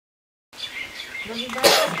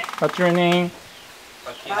What's your name?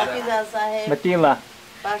 Pakiza Sahib. Batila.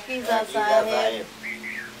 Pakiza Sahib.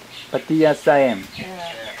 Patiya Sayem.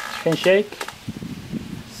 Can shake?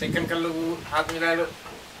 Second kalau haat mila lo.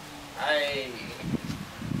 Ay.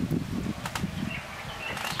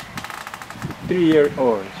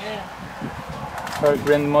 3-year-old. Yeah. Her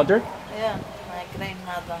grandmother? Yeah, my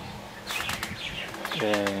grandmother.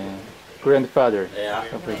 Grandfather. Yeah.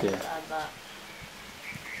 Over there. Grandfather.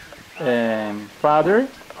 Father?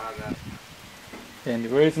 Father. And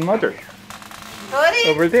where is mother? Dorin.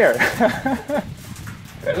 Over there.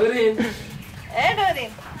 Dorin.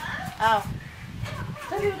 Dorin. Oh.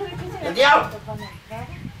 Diao.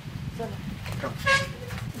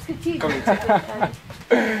 Come inside.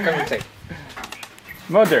 Come inside.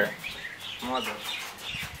 Mother. Mother.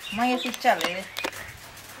 My teacher.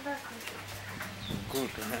 Good.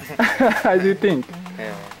 How do you think?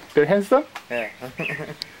 Yeah. They're handsome? Yeah.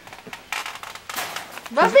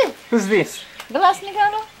 Babi, Who's this? gelas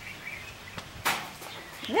nikalo.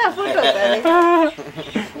 Yeah, foto tadi.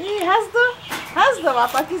 Ih, has the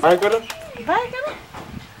apa kisah? Bye karo. Bye karo.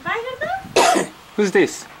 Bye karo. Who's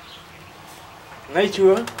this? Nahi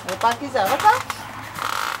chua. Apa kisah? Apa?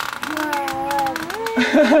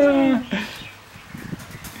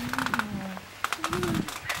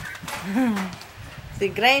 The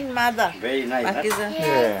grandmother. Very nice. Pakiza.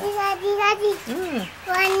 Yeah.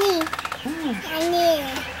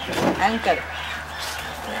 Uncle.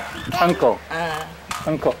 Uncle. Ah.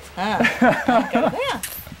 Uncle. Uncle. Yeah.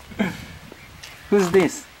 Who's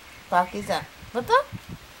this? Pakiza. Betul?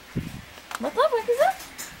 Betul Pakiza?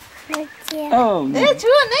 Oh,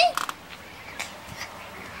 Cuba nih.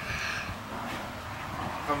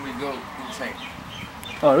 Come we go inside.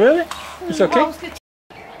 oh really? It's okay?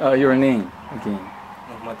 Your name again.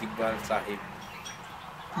 Muhammad Iqbal Sahib.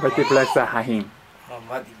 Batipla Sahim.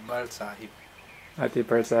 Muhammad Iqbal Sahib.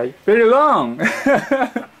 Batipla Sahim. Very long.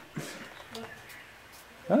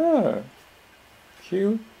 Oh,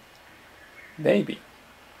 cute baby.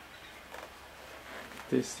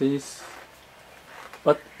 This is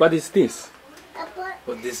what is this?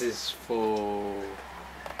 But this is for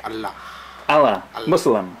Allah. Allah,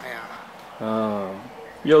 Muslim. Yeah. Oh,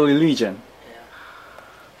 your religion. Yeah.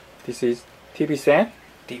 This is TV set.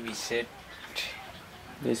 TV set.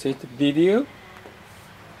 This is video.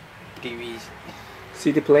 TV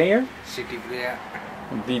CD player. CD player.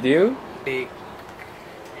 Video. Take.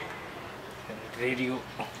 Radio.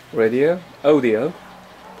 Radio. Audio.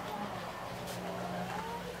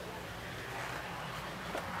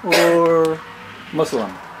 Or Muslim.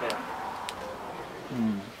 Yeah.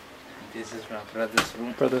 This is my brother's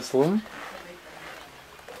room. Brother's room.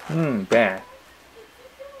 Bad.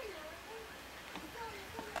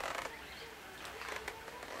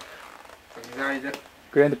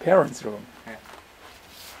 Grandparents' room. Yeah.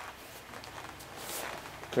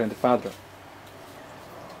 Grandfather.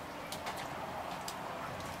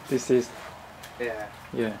 This is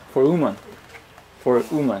Yeah. for woman. For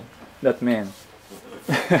woman, not man.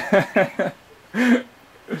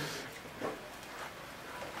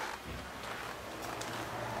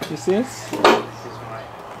 This is This is my.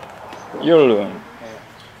 your room.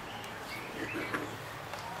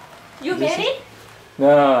 You married?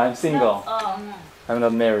 No, I'm single. Oh no. I'm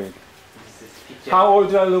not married. This is kitchen. How old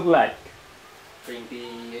do I look like?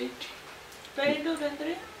 28. 22,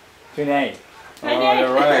 23. 28. Oh,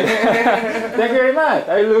 you're right. Thank you very much.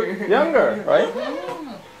 I look younger, right?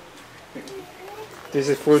 This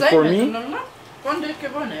is for me. Quando è che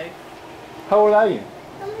buone? How old are you?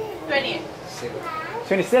 28.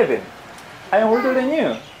 27. I'm older than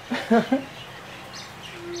you.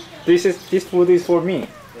 This food is for me.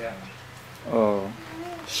 Yeah. Oh,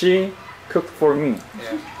 she cooked for me.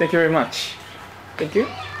 Yeah. Thank you very much. Thank you.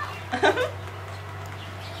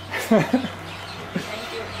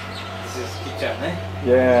 This is kitchen, eh?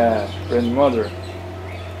 Yeah, grandmother.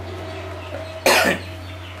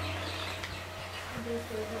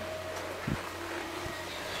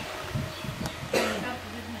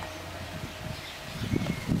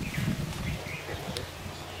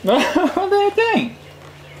 What do you think?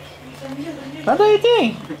 What do you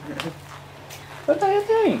think? What do you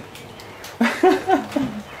think?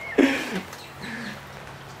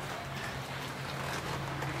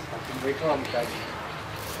 Wait for him, Daddy.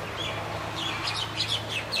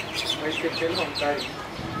 Wait for him, Daddy.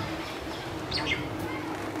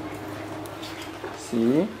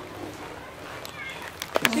 See?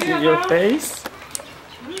 See your face?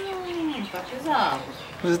 Pakiza.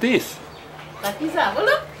 Who's this? Pakiza,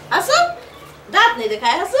 बोलो. हंसो. दांत नहीं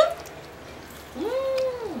दिखाए हंसो.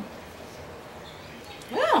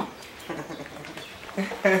 Yeah.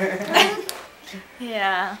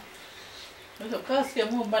 Yeah. Besok kau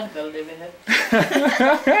siap mau bandel deh bener.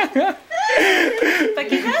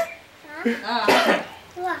 Pergi kan?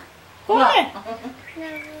 Boleh.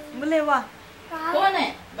 Boleh wah.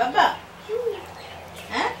 Boleh. Baba.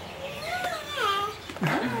 Hah?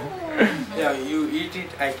 Yeah, you eat it,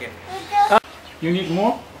 I can. You need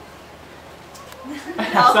more?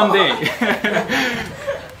 Someday.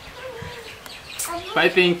 But I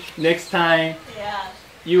think next time Yeah.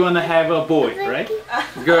 you wanna have a boy, right?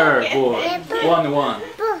 Girl, boy. One.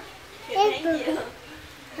 Thank you.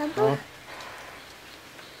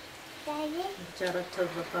 Cara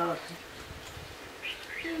terbaik.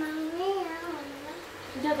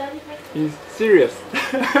 He's serious.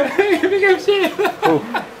 He became serious. Oh,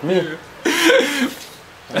 me.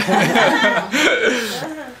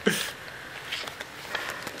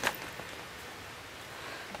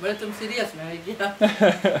 Boleh tuh serius nih kita.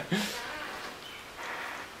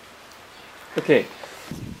 Okay.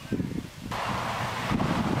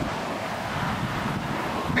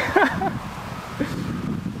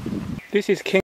 This is King.